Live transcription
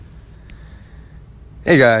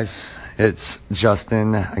Hey guys, it's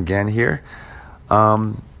Justin again here.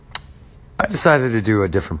 I decided to do a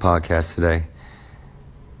different podcast today.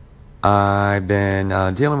 I've been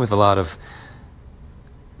dealing with a lot of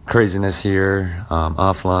craziness here,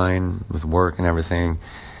 offline with work and everything.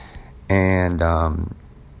 And,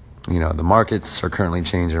 the markets are currently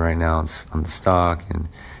changing right now on the stock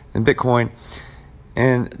and Bitcoin.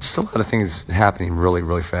 And just a lot of things happening really,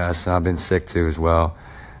 really fast. I've been sick too as well.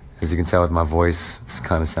 As you can tell with my voice, it's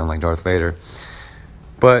kind of sound like Darth Vader.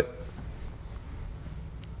 But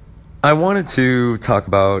I wanted to talk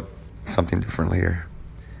about something differently here.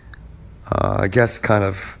 I guess kind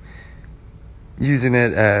of using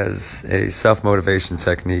it as a self-motivation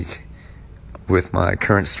technique with my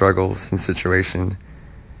current struggles and situation,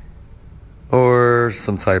 or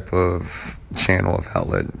some type of channel of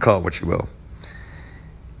outlet, call it what you will.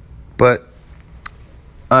 But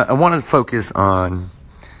I want to focus on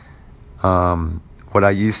what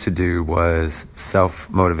I used to do was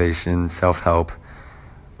self-motivation, self-help,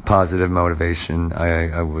 positive motivation.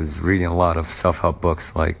 I was reading a lot of self-help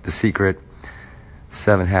books like The Secret,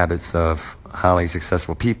 7 Habits of Highly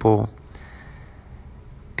Successful People,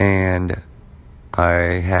 and I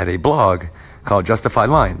had a blog called Justified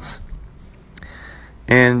Lines.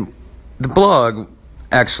 And the blog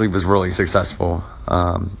actually was really successful.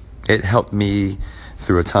 It helped me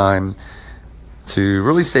through a time to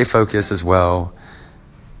really stay focused as well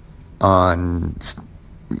on,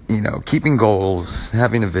 keeping goals,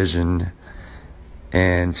 having a vision,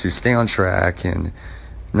 and to stay on track and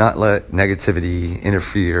not let negativity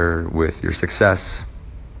interfere with your success.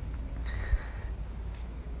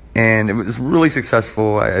 And it was really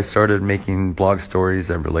successful. I started making blog stories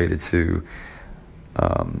that related to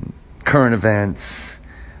current events.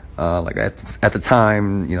 Like at the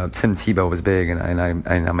time, Tim Tebow was big, and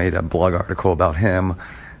I made a blog article about him,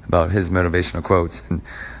 about his motivational quotes,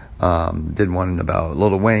 and did one about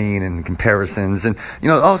Lil Wayne and comparisons, and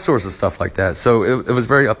all sorts of stuff like that. So it was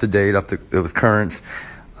very up to date, it was current.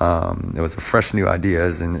 It was fresh new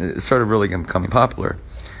ideas, and it started really becoming popular.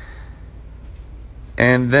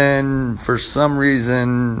 And then for some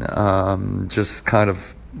reason, just kind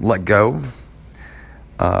of let go.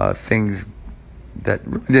 Things that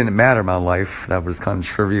really didn't matter in my life, that was kind of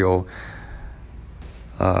trivial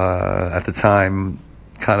at the time,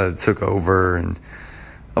 kind of took over, and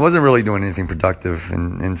I wasn't really doing anything productive,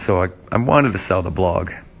 and so I wanted to sell the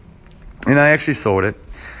blog, and I actually sold it.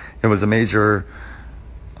 It was a major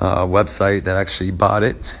website that actually bought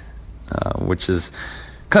it, which is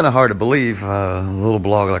kind of hard to believe, a little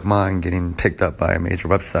blog like mine getting picked up by a major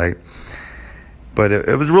website, but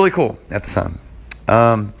it was really cool at the time.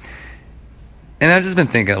 And I've just been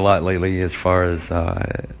thinking a lot lately as far as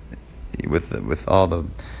with all the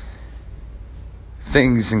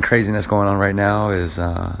things and craziness going on right now is,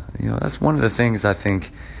 that's one of the things I think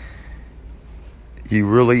you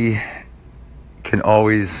really can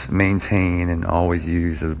always maintain and always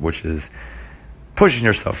use, which is pushing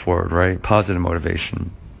yourself forward, right? Positive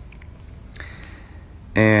motivation.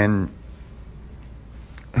 And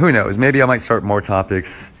who knows, maybe I might start more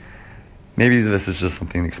topics. Maybe this is just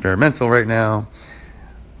something experimental right now,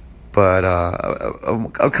 but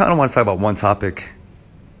I kind of want to talk about one topic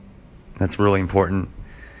that's really important,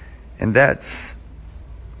 and that's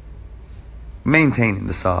maintaining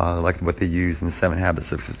the SAW, like what they use in the 7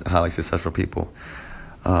 Habits of Highly Successful People.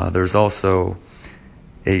 There's also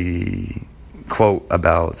a quote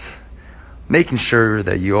about making sure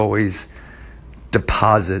that you always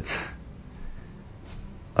deposit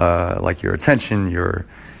like your attention, your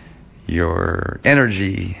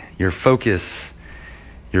energy, your focus,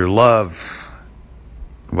 your love,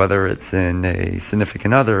 whether it's in a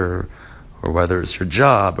significant other, or whether it's your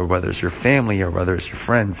job, or whether it's your family, or whether it's your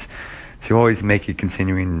friends, to always make a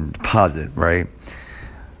continuing deposit, right?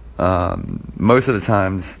 Most of the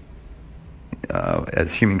times,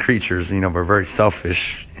 as human creatures, we're very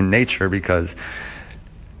selfish in nature because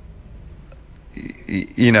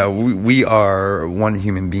we are one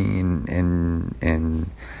human being, and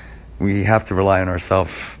we have to rely on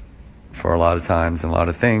ourselves for a lot of times and a lot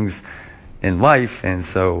of things in life. And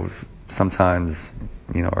so sometimes,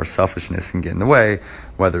 our selfishness can get in the way,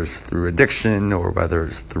 whether it's through addiction or whether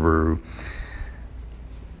it's through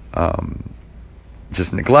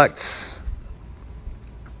just neglect,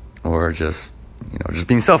 or just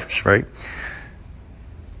being selfish, right?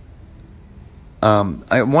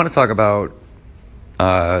 I want to talk about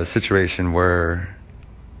a situation where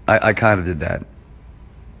I kind of did that.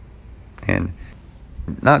 And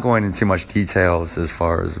not going into too much details as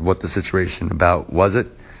far as what the situation about was it,